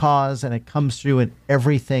believes in the cause, and it comes through in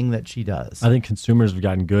everything that she does. I think consumers have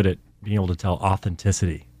gotten good at being able to tell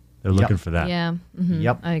authenticity. They're looking for that. Yeah.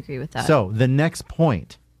 Yep. I agree with that. So the next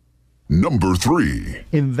point. Number 3.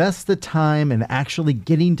 Invest the time in actually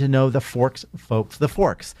getting to know the folks, the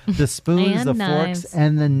forks, the spoons, And the knives. forks,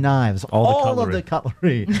 and the knives, all the of the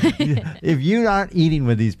cutlery. If you aren't eating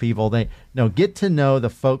with these people, get to know the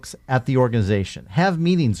folks at the organization. Have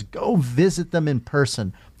meetings. Go visit them in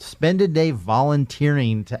person. Spend a day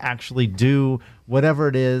volunteering to actually do whatever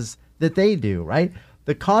it is that they do, right?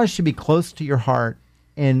 The cause should be close to your heart,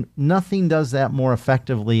 and nothing does that more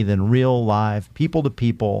effectively than real, live,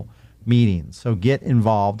 people-to-people meetings. So get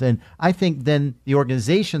involved. And I think then the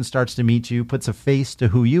organization starts to meet you, puts a face to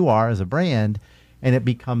who you are as a brand, and it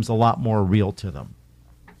becomes a lot more real to them.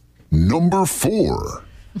 Number 4.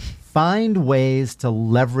 Find ways to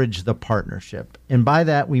leverage the partnership. And by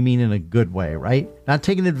that, we mean in a good way, right? Not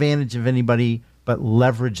taking advantage of anybody, but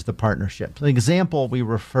leverage the partnership. An example we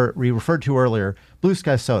referred to earlier, Blue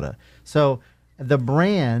Sky Soda. So the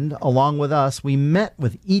brand, along with us, we met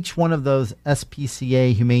with each one of those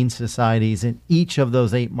SPCA Humane Societies in each of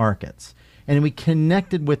those 8 markets. And we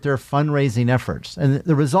connected with their fundraising efforts. And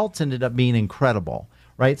the results ended up being incredible,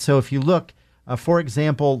 right? So if you look, for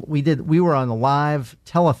example, we were on a live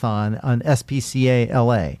telethon on SPCA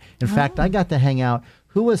LA. In fact, I got to hang out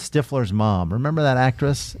Who was Stifler's mom? Remember that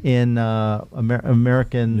actress in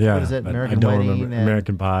American? Yeah, what is it? American I don't Wedding. remember.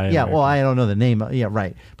 American Pie. Yeah, American. well, I don't know the name. Yeah,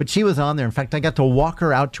 right. But she was on there. In fact, I got to walk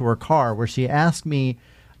her out to her car where she asked me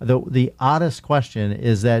the oddest question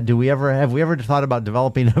is that have we ever thought about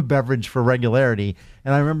developing a beverage for regularity?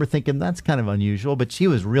 And I remember thinking that's kind of unusual, but she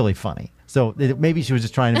was really funny. So maybe she was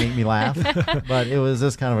just trying to make me laugh, but it was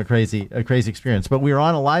just kind of a crazy experience. But we were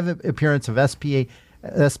on a live appearance of SPCA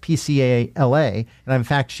LA, and in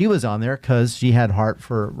fact, she was on there because she had heart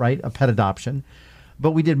for a pet adoption.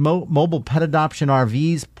 But we did mobile pet adoption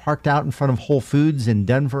RVs parked out in front of Whole Foods in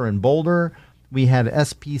Denver and Boulder. We had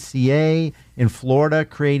SPCA in Florida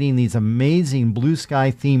creating these amazing blue sky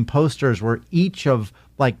themed posters where each of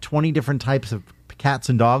like 20 different types of cats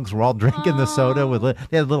and dogs were all drinking the soda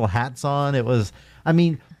they had little hats on. It was, I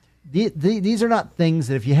mean, these are not things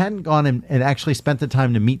that if you hadn't gone and actually spent the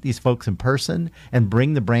time to meet these folks in person and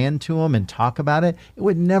bring the brand to them and talk about it, it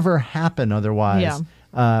would never happen otherwise.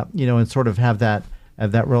 Yeah. And sort of have that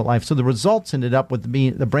real life. So the results ended up with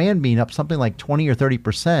the brand being up something like 20 or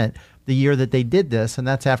 30% the year that they did this, and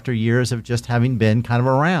that's after years of just having been kind of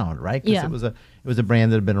around, right? Because it was a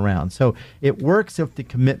brand that had been around. So it works if the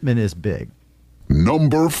commitment is big.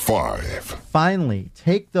 Number 5. Finally,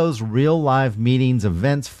 take those real live meetings,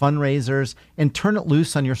 events, fundraisers, and turn it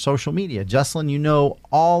loose on your social media. Jocelyn, you know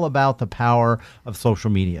all about the power of social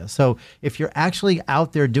media. So if you're actually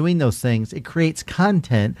out there doing those things, it creates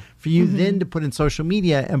content for you then to put in social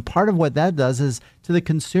media. And part of what that does is to the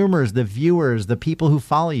consumers, the viewers, the people who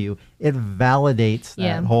follow you, it validates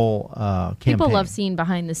that whole campaign. People love seeing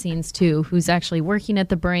behind the scenes too. Who's actually working at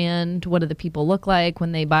the brand? What do the people look like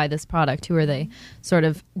when they buy this product? Who are they sort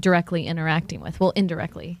of directly interacting with? Well,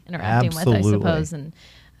 indirectly interacting with, I suppose.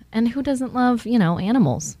 And who doesn't love,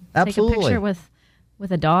 animals? Absolutely. Take a picture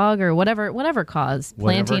with a dog or whatever cause.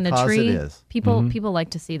 Planting a tree. It is. People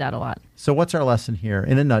like to see that a lot. So what's our lesson here?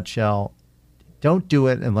 In a nutshell, don't do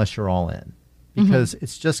it unless you're all in. Because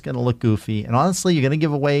it's just going to look goofy. And honestly, you're going to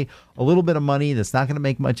give away a little bit of money that's not going to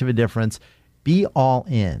make much of a difference. Be all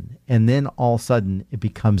in. And then all of a sudden, it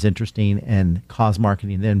becomes interesting, and cause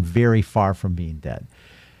marketing then very far from being dead.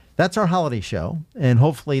 That's our holiday show. And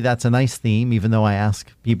hopefully that's a nice theme, even though I ask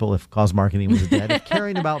people if cause marketing was dead. If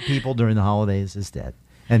caring about people during the holidays is dead.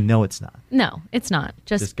 And no, it's not. No, it's not.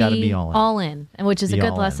 Just gotta be all in. And which is a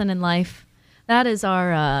good lesson in life. That is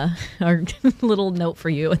our little note for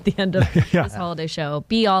you at the end of this holiday show.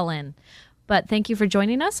 Be all in. But thank you for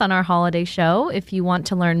joining us on our holiday show. If you want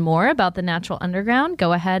to learn more about the Natural Underground,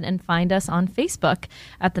 go ahead and find us on Facebook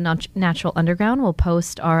at the Natural Underground. We'll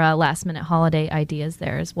post our last-minute holiday ideas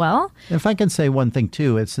there as well. If I can say one thing,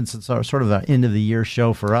 too, since it's our sort of the end-of-the-year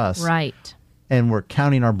show for us. Right. And we're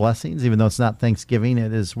counting our blessings, even though it's not Thanksgiving.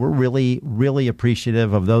 We're really, really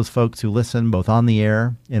appreciative of those folks who listen both on the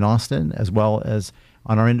air in Austin as well as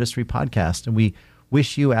on our industry podcast. And we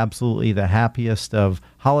wish you absolutely the happiest of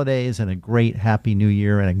holidays and a great happy new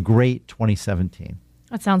year and a great 2017.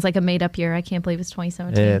 That sounds like a made-up year. I can't believe it's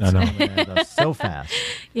 2017. I know. It's so fast.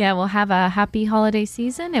 Yeah, we'll have a happy holiday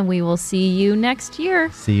season, and we will see you next year.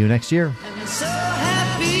 See you next year. And